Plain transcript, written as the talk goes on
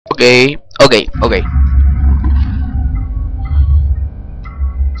Ok.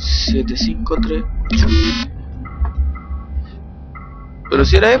 7, 5, 3, 8. Pero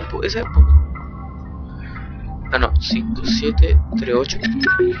si era esa es. Ah, no. 5, 7, 3, 8.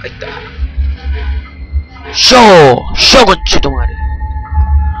 Ahí está. Yo, conchetumare.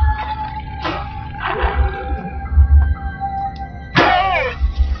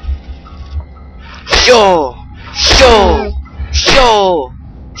 Yo,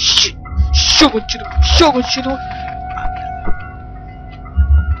 conchetumare.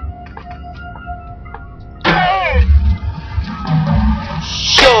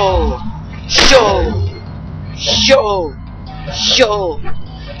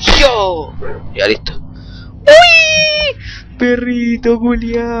 Yo. Ya listo. ¡Uy! Perrito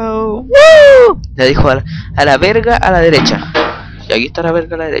culiao. ¡Woo! Le dijo a la verga a la derecha. Y aquí está la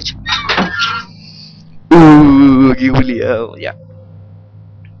verga a la derecha. Qué culiao. Ya.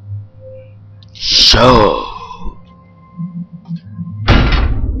 Yo.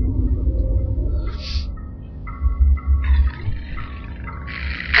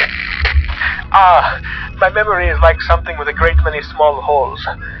 My memory is like something with a great many small holes.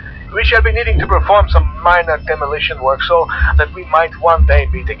 We shall be needing to perform some minor demolition work so that we might one day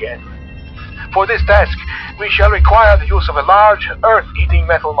meet again. For this task, we shall require the use of a large, earth-eating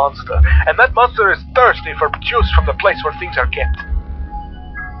metal monster, and that monster is thirsty for juice from the place where things are kept.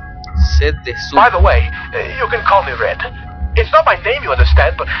 By the way, you can call me Red. It's not my name, you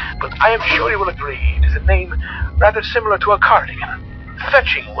understand, but I am sure you will agree it is a name rather similar to a cardigan,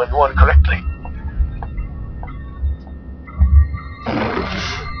 fetching when worn correctly.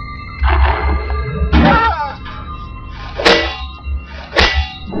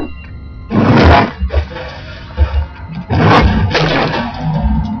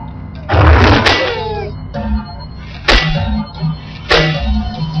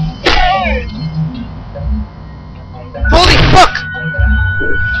 Holy fuck!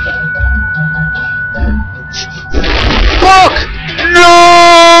 Fuck!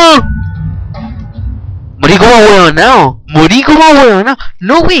 No! Morí como huevonao.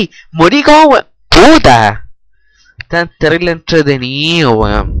 No, wey. Morí como huevonao. Puta. Tan terrible entretenido,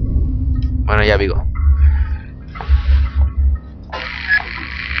 weón. Bueno, ya pico.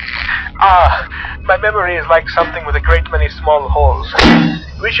 My memory is like something with a great many small holes.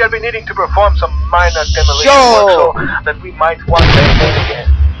 We shall be needing to perform some minor demolition work so that we might one day meet again.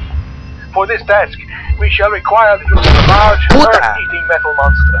 For this task, we shall require the use of a large, earth-eating metal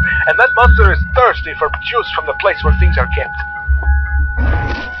monster, and that monster is thirsty for juice from the place where things are kept.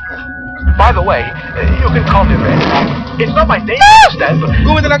 By the way, you can call me Red. It's not my name, you understand, but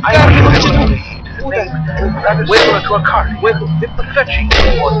I am sure it is a name rather similar to a cardigan, fetching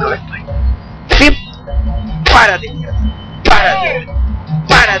when worn correctly. Párate.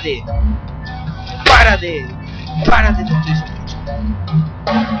 Te estoy escuchando.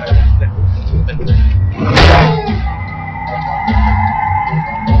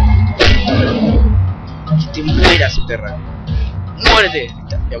 Te mueras, perra. Muérete.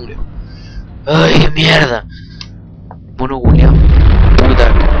 Ya murió. Ay, qué mierda. Mono culiao. Puta,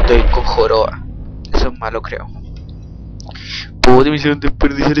 estoy con joroba. Eso es malo, creo. Puta, me hicieron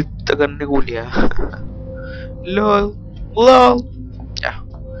desperdiciar esta carne culiao. LOL. Ya.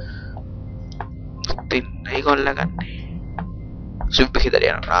 No estoy ahí con la carne. Soy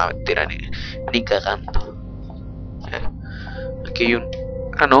vegetariano. No, mentira, ni cagando. Aquí hay un...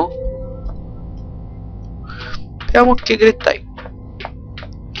 Ah, no. Veamos qué crees ahí.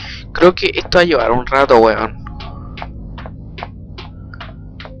 Creo que esto va a llevar un rato, weón.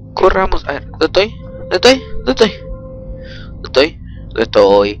 Corramos. A ver, ¿dónde estoy?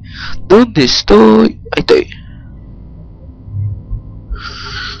 Ahí estoy.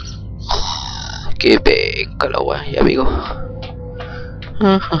 Qué penca la weá, ya amigo.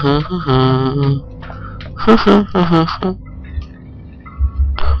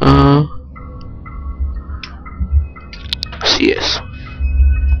 Así es.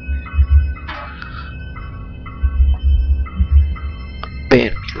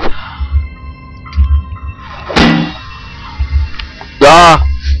 Ven, mierda. ¡Ah!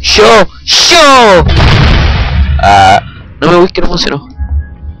 ¡Yo! No me voy, que no funcionó.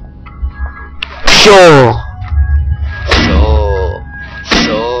 Yo.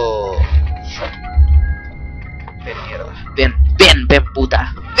 Ven, mierda. Ven,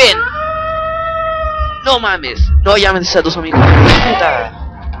 puta. Ven. No mames. No llames a tus amigos. Puta.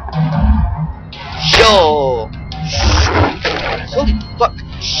 Yo. Holy fuck.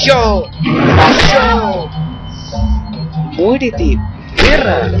 Yo. Muérete,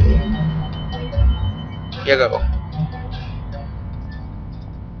 perra. Ya cagó.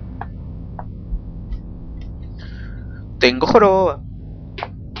 Tengo joroba.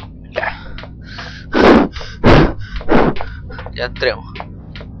 Ya. Ya entremos.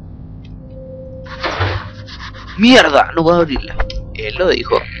 ¡Mierda! No puedo abrirla. Él lo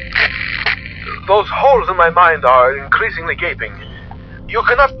dijo. Those holes in my mind are increasingly gaping. You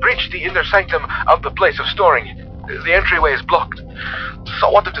cannot breach the inner sanctum of the place of storing. The entryway is blocked.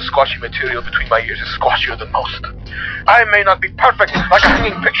 Somewhat of the squashy material between my ears is squashier than most. I may not be perfect like a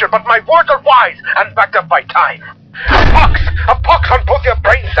hanging picture, but my words are wise and backed up by time. A pox on both your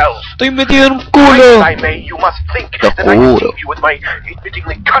brain cells. Estoy metido en un culo. I may, you must think Lo that I juro. deceive you with my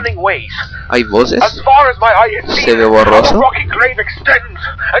admittingly cunning ways. ¿Hay voces? As far as my eye has Se seen, ve borroso. the rocky grave extends,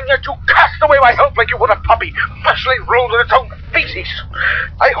 and yet you cast away my help like you would a puppy, freshly ruled in its own feces.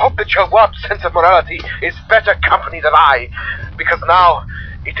 I hope that your warped sense of morality is better company than I, because now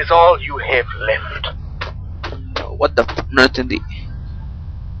it is all you have left. What the f... No entendí.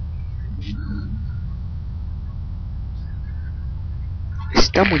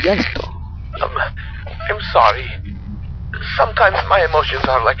 Está muy alto. I'm sorry. Sometimes my emotions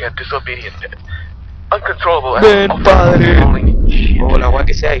are like a disobedient, uncontrollable Ven, and padre. overwhelming shit. O la agua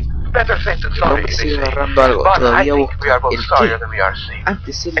que sea ahí. Better safe than Creo sorry, que they sigue say. agarrando algo. But I Todavía think we are busca both el sorrier qué. than we are safe.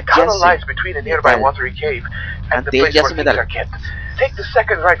 Antes él A tunnel lies yace. between a nearby metal. watery cave and the Ante él place where yace things metal. are kept. Take the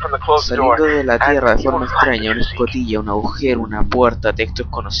second right from the closed door. Saliendo de la tierra and de you forma will find extraña, what una you seek. escotilla, un agujero, una puerta, texto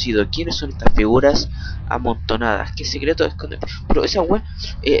desconocido. ¿Quiénes son estas figuras amontonadas? ¿Qué secreto esconde? Pero esa wea,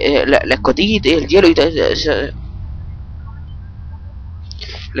 la escotilla y el hielo y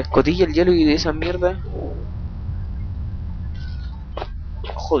la escotilla, el hielo y de esa mierda.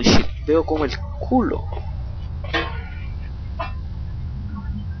 Holy shit, veo como el culo.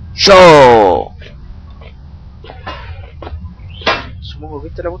 ¡Yo! Supongo que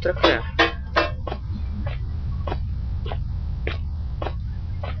esta es la muestra fea.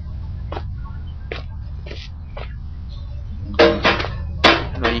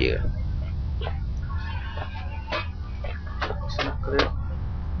 No llega. Es una escalera.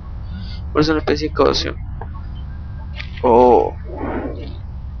 Por eso es una especie de excavación. Oh.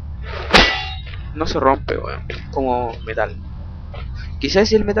 No se rompe, weón. Como metal. Quizás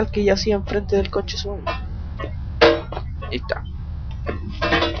es el metal que ya hacía enfrente del coche suave. Ahí está.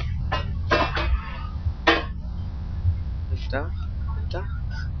 Ahí está. Ahí está.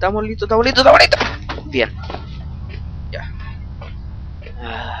 Estamos listos, estamos listos, estamos listos. Bien. Ya.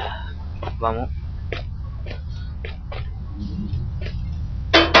 Vamos.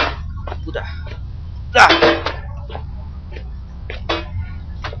 Puta. ¡Ah!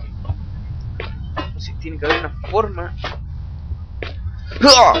 No sé, tiene que haber una forma.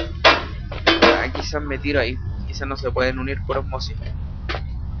 ¡Ah! Quizás me tiro ahí. Quizás no se pueden unir por osmosis.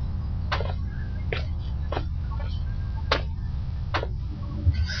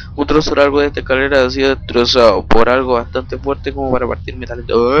 Un trozo largo de esta escalera ha sido destrozado por algo bastante fuerte como para partir metal.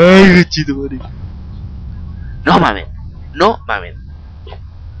 ¡Ay, chito, madre! No mamen. No mamen.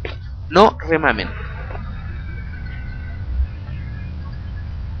 No remamen.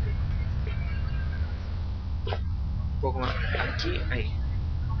 Un poco más. Aquí, ahí.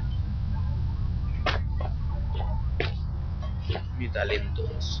 Mi talento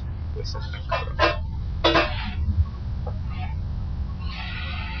puede ser tan cabrón.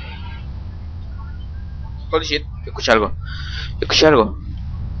 Holy shit, escuché algo. Escuché algo.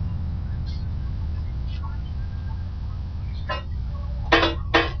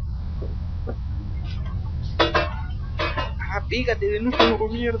 Ah, pégate de nuevo,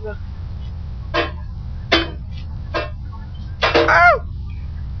 mierda. ¡Ah!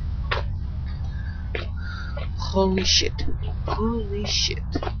 Holy shit. Holy shit.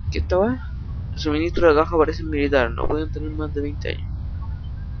 ¿Qué estaba? El suministro de caja parece militar. No pueden tener más de 20 años.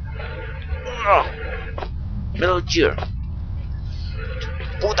 No. Metal Gear.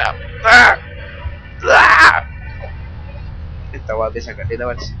 Puta. ¡Ah! ¡Ah! Esta guapa pesa caleta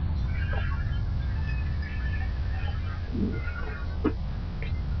parece.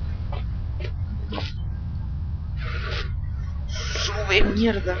 Sube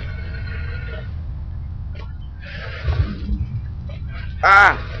mierda.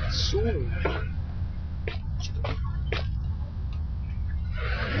 Ah, sube.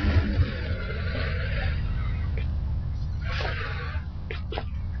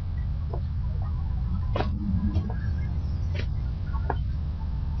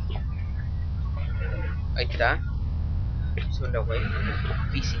 Ahí está. Son la wey.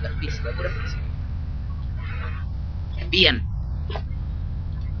 Física, física, pura física. Bien.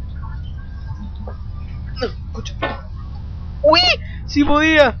 No, escucha. ¡Uy! ¡Sí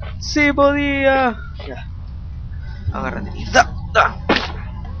podía! ¡Sí podía! Ya. Agárrate. ¡Da! ¡Da!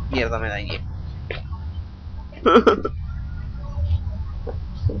 Mierda, me dañé.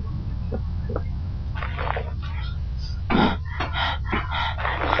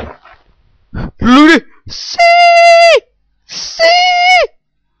 ¡Lo logré! ¡Sí! ¡Sí!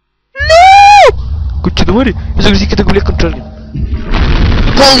 ¡No! Concha tu madre, eso que sí que te culias contra alguien.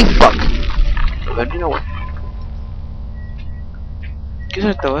 ¡Holy fuck! No gané una wea. ¿Qué es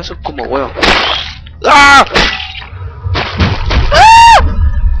esta wea? Son como huevos. ¡Ah! ¡Ah!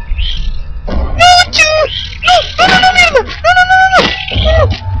 ¡No, chicos! ¡No! ¡No, no, no, mierda! ¡No, no, no,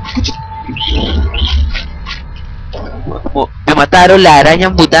 no! Me mataron las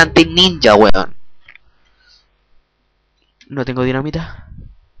arañas mutantes ninja, weón. No tengo dinamita.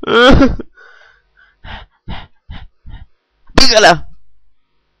 ¡Pígala!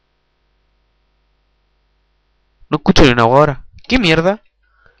 No escucho ni una ahora. ¿Qué mierda?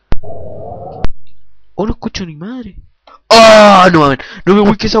 Oh, no escucho ni madre. ¡Ah! No mames. No me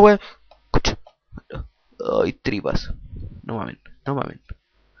voy que esa wea. Escucha. Ay, tripas. No mames. No mames.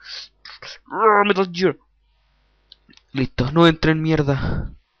 Metal Gear. Listo. No entra en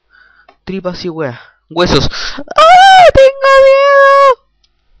mierda. Tripas y wea. Huesos. ¡Ah! ¡Tengo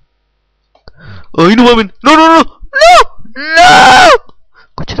miedo! ¡Ay, no mames! ¡No, no, no! ¡No! ¡No!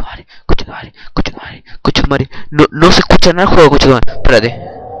 Coche de madre, coche de madre, coche de madre, coche de madre. No, no se escucha nada el juego, coche de madre. Espérate.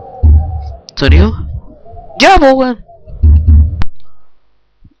 ¿Sonido? ¡Ya, po, weón!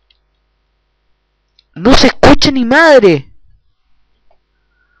 ¡No se escucha ni madre!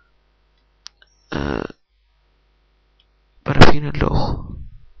 Para fin el ojo.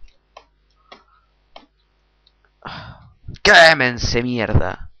 ¡Quémense,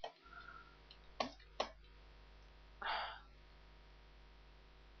 mierda!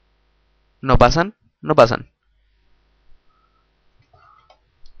 ¿No pasan? No pasan.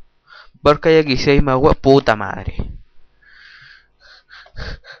 Porque hay aquí, si hay más huevos. Puta madre.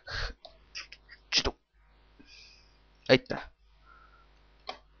 Chito. Ahí está.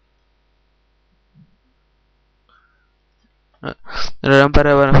 La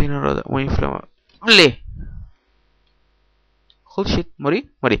lámpara para fin rota. Muy inflamable. Hold shit.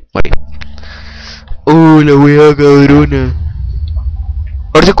 ¿Morí? Morí, morí. Oh, la wea cabrona.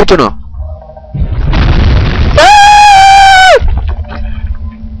 Ahora se escucha o no.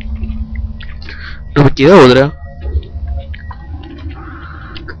 No me queda otra.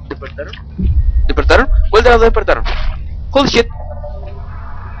 ¿Despertaron? ¿Despertaron? ¿Cuál de las dos despertaron? Holy shit.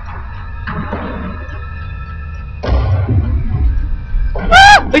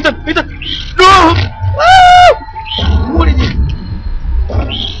 ¡Ah! Ahí están, ahí están. ¡No! ¡Ah! ¡Muérete!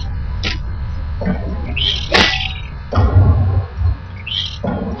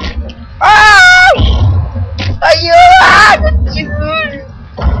 ¡Ah! ¡Ayuda!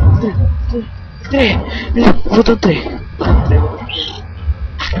 ¡Tres! ¡Botón 3!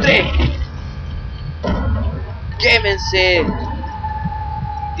 ¡Tres! ¡Quémense!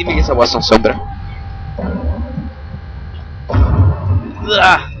 Dime que esa weá son sombras.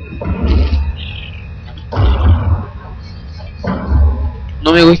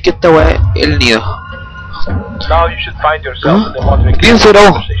 No me digas que esta weá es el nido. Now you should find yourself in the wandering ¿Quién se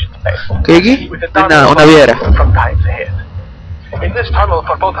grabó? space. ¿Qué hay aquí? With a No hay downward nada, una piedra. from times ahead. In this tunnel,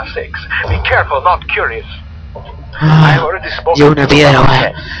 for both our sakes, be careful, not curious. I have already spoken Ya una to piedra, one weá.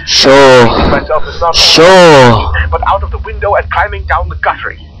 man. Yo. Myself is not Yo. but out of the window and climbing down the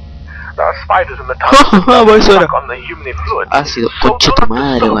guttering. There are spiders in the tunnel. Por eso era. Stuck on the humid fluid. Ácido, So concha do tu not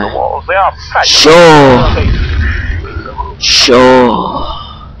madre, disturb the weá. walls. They are Yo.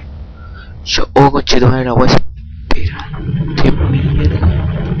 Oh, concha tu madre, la weá. Espera. ¿Qué mierda?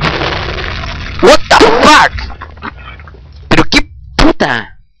 What the fuck? Pero qué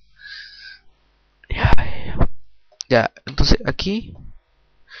puta. Ya, entonces aquí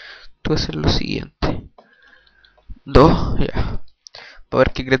tengo que hacer lo siguiente. 2, ya. Para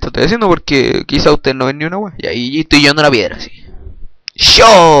ver qué crees estoy haciendo, porque quizá usted no ven ni una wea. Y ahí estoy llevando la piedra, así.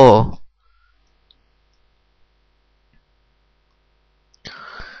 ¡Yo!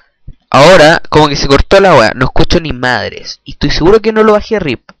 Ahora, como que se cortó la wea, no escucho ni madres. Y estoy seguro que no lo bajé a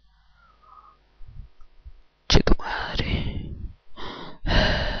RIP. Che tu madre.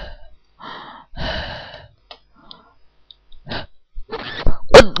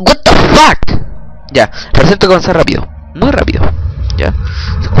 What the fuck? Ya, receta que avanzar rápido. Muy rápido. Ya.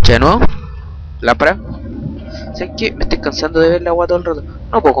 ¿Se escucha de nuevo? Lámpara. ¿Sabes qué? Me estoy cansando de ver la agua todo el rato.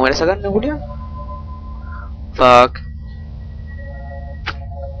 No puedo comer esa carne, Julián. Fuck.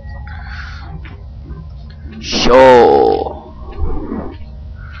 Yo.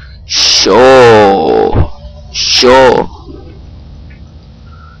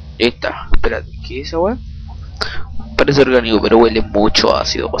 Esta. Espera, ¿qué es esa weá? Parece orgánico, pero huele mucho a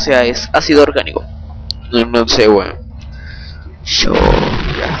ácido. O sea, es ácido orgánico. No sé, weón. Yo.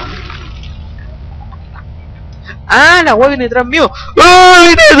 Ah, la weá viene detrás mío. ¡Ah,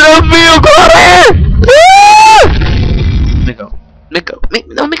 viene detrás mío! ¡Corre! ¡Ah! Me cago.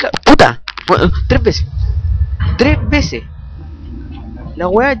 No, me cago. ¡Puta! Bueno, 3 veces. 3 veces. La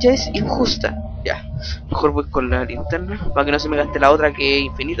weá ya es injusta. Ya. Mejor voy con la linterna para que no se me gaste la otra que es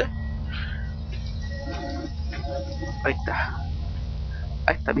infinita. Ahí está.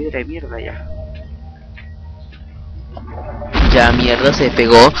 A esta piedra de mierda ya. Ya mierda, se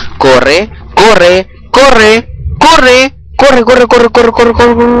despegó. Corre, corre, corre, corre, corre, corre, corre, corre, corre,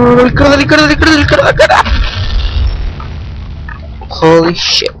 corre, izquierda, izquierda, izquierda, izquierda, izquierda. Holy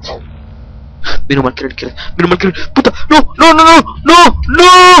shit. Menos mal que era izquierda, menos mal que era. Puta, no, no, no, no, no,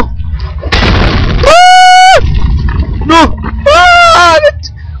 no. ¡Ah! No. ¡Ah!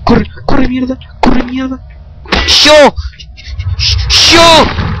 Corre, corre mierda, corre mierda. Yo.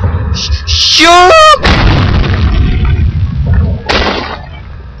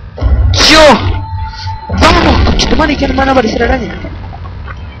 Vamos, coche tu madre, que no van a aparecer arañas.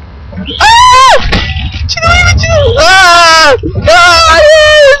 ¡Ah! ¡Ah! ¡Ah!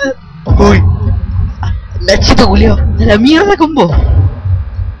 ¡Uy! Nachito culiao, a la mierda con vos.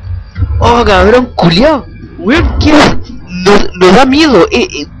 Oh, cabrón, culiao. Weón, ¿qué es? Nos da miedo,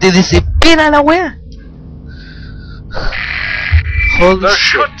 te desespera la wea. There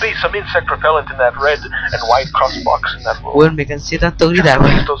should be some insect repellent in that red and white cross box in that room. Weón, me cansé tanto gritar,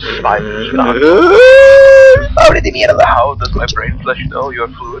 weón. ¡Ábrete mierda! How does my brain flesh know your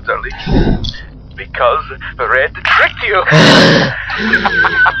fluids are leaking? Because red tricked you.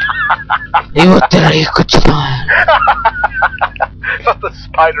 Y vos te la escuchas. The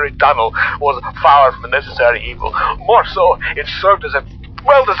spidery tunnel was far from a necessary evil. More so, it served as a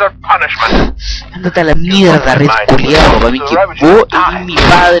well-deserved punishment. Ándate a la mierda, red culiao, para mí que vos eres mi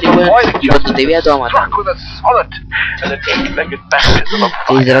padre, weón. Y cuando te vea te va a matar. ¿Estás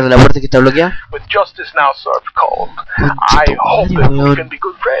detrás de la puerta que está bloqueada?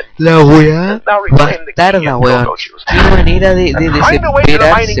 La weá bastarda, weón. Qué manera de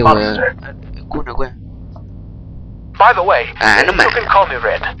desesperarse, weón. Una weá. By the way, no you can call me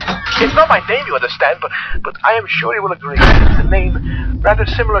Red. It's not my name, you understand, but I am sure you will agree it's a name rather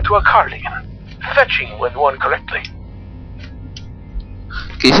similar to a cardigan. Fetching when worn correctly.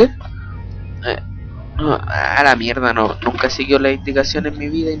 ¿Qué dice? No, a la mierda, no. Nunca siguió las indicaciones en mi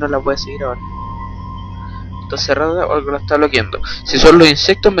vida y no las voy a seguir ahora. Está cerrada o algo la está bloqueando. Si son los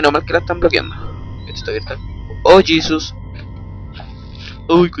insectos, menos mal que la están bloqueando. Esto está abierta. Oh, Jesus.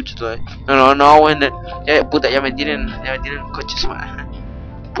 Uy, coche todavía. No, weón. Puta, ya me tienen coches.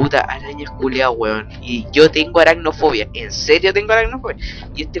 Puta, arañas culeadas, weón. Y yo tengo aracnofobia. En serio tengo aracnofobia.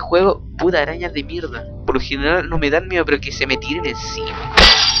 Y este juego, puta, arañas de mierda. Por lo general no me dan miedo, pero que se me tiren encima.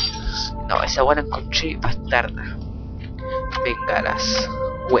 No, esa weá la encontré bastarda. Bengalas.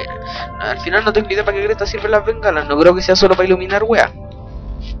 Buena. No, al final no tengo idea para qué cresta sirven las bengalas. No creo que sea solo para iluminar weá.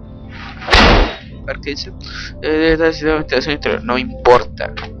 A ver qué dice. Ventilación interior. No me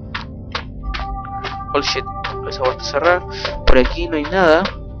importa. Oh shit. Esa puerta cerrada. Por aquí no hay nada.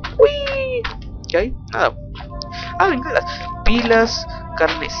 Uy. ¿Qué hay? Nada. Ah, bengalas. Pilas.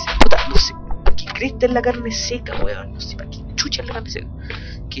 Carne seca. Puta, no sé. ¿Por qué cresta es la carne seca, weón? No sé para qué chucha es la carne seca.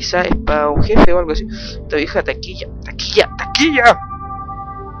 Quizás es para un jefe o algo así. Esta vieja taquilla. Taquilla. Taquilla.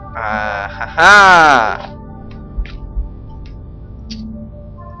 Ajaja.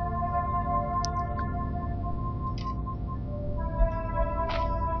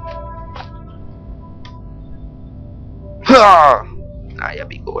 Ah, ya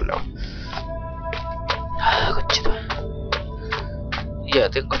pico con la. Ah, conchito. Ya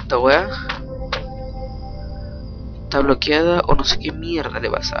tengo esta weá. Está bloqueada o no sé qué mierda le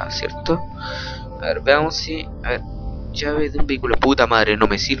pasa, ¿cierto? A ver, veamos si. A ver, llave de un vehículo. Puta madre, no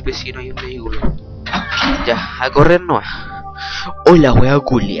me sirve si no hay un vehículo. Ya, a correr no. Oh, la weá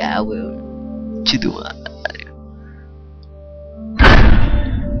culiada, weón. Chito madre.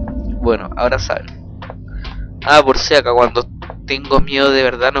 Bueno, ahora saben. Ah, por si acá cuando tengo miedo de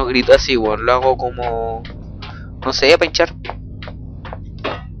verdad no grito así, weón. Lo hago como... no sé, para hinchar.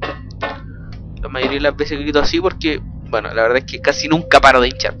 La mayoría de las veces grito así porque... bueno, la verdad es que casi nunca paro de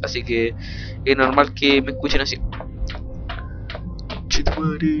hinchar. Así que es normal que me escuchen así.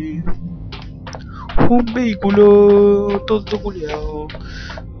 Chetumare. Un vehículo todo culiao.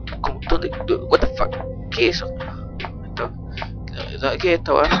 ¿Dónde? What the fuck? ¿Qué es eso? ¿Qué es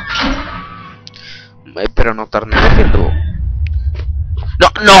esta weá? Espero no estar negociando.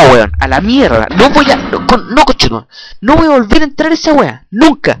 No, weón, a la mierda. No voy a. No, cochuno. No voy a volver a entrar a esa weá.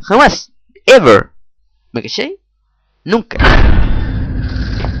 Nunca, jamás. Ever. ¿Me caché? Nunca.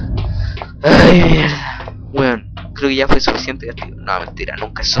 Ay, mierda. Weón, creo que ya fue suficiente castigo. No, mentira,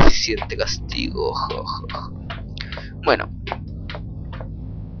 nunca es suficiente castigo. Bueno.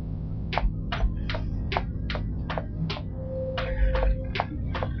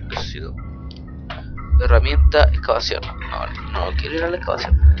 Herramienta, excavación. No quiero ir a la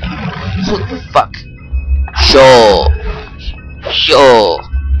excavación. What the fuck? Yo.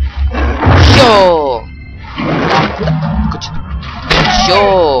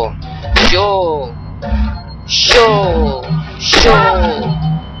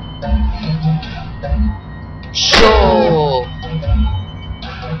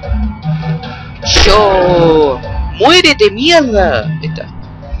 ¡Muérete, mierda! Ahí está.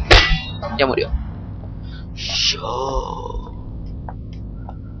 Ya murió.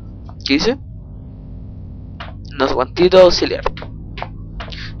 ¿Qué dice? No sé cuantito auxiliar.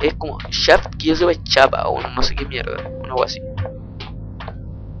 Es como shaft, que yo sepa es chapa o no sé qué mierda. Una cosa así.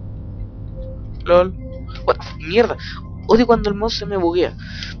 LOL. What? Mierda. Odio cuando el mouse se me buguea.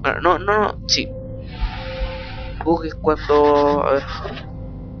 Bueno, no, sí. Bug es cuando... A ver.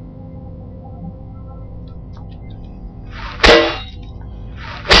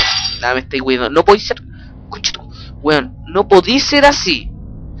 Nada, me estáis weando. No podéis ser... Conchito. Weón, no podéis ser así.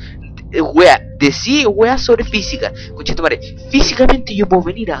 Wea, decí wea sobre física. Conchito, madre. Físicamente yo puedo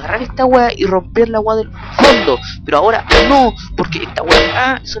venir a agarrar esta wea y romper la wea del fondo. Pero ahora no, porque esta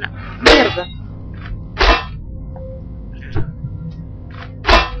wea es una mierda.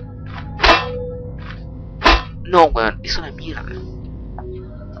 No, weón, es una mierda.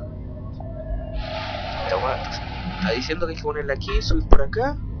 Esta wea está diciendo que hay que ponerla aquí, subir por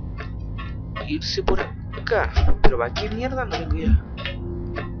acá, irse por acá. Pero ¿para qué mierda? No tengo idea.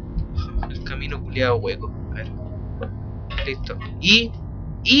 El camino culiado hueco. A ver. Listo. ¿Y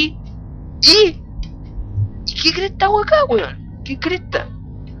qué cresta hago acá, weón? ¿Qué cresta?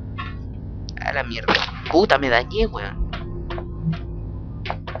 A la mierda. Puta, me dañé, weón.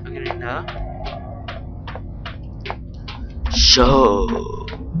 Aquí no hay nada. Yo.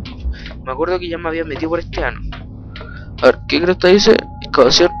 Me acuerdo que ya me había metido por este ano. A ver, ¿qué cresta dice?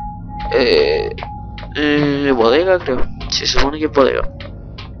 Excavación. Bodega, creo. Se supone que es bodega.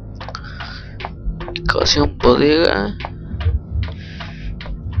 Excavación, bodega.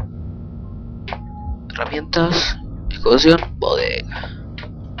 Herramientas. Excavación, bodega.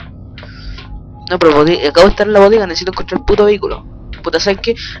 No, pero acabo de estar en la bodega. Necesito encontrar el puto vehículo. Puta, ¿saben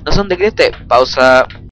qué? No son de cresta. Pausa.